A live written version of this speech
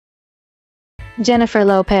Jennifer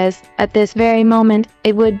Lopez, at this very moment,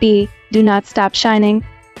 it would be, do not stop shining.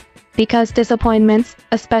 Because disappointments,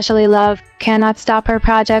 especially love, cannot stop her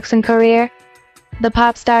projects and career. The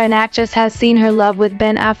pop star and actress has seen her love with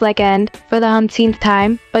Ben Affleck end for the umpteenth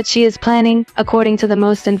time, but she is planning, according to the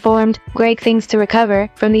most informed, great things to recover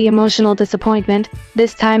from the emotional disappointment,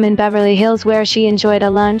 this time in Beverly Hills where she enjoyed a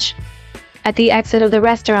lunch. At the exit of the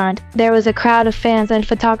restaurant, there was a crowd of fans and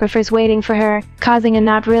photographers waiting for her, causing a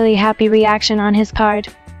not really happy reaction on his part.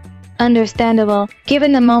 Understandable,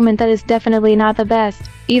 given the moment that is definitely not the best,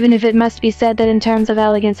 even if it must be said that in terms of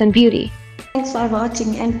elegance and beauty. Thanks for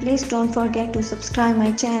watching and please don't forget to subscribe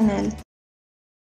my channel.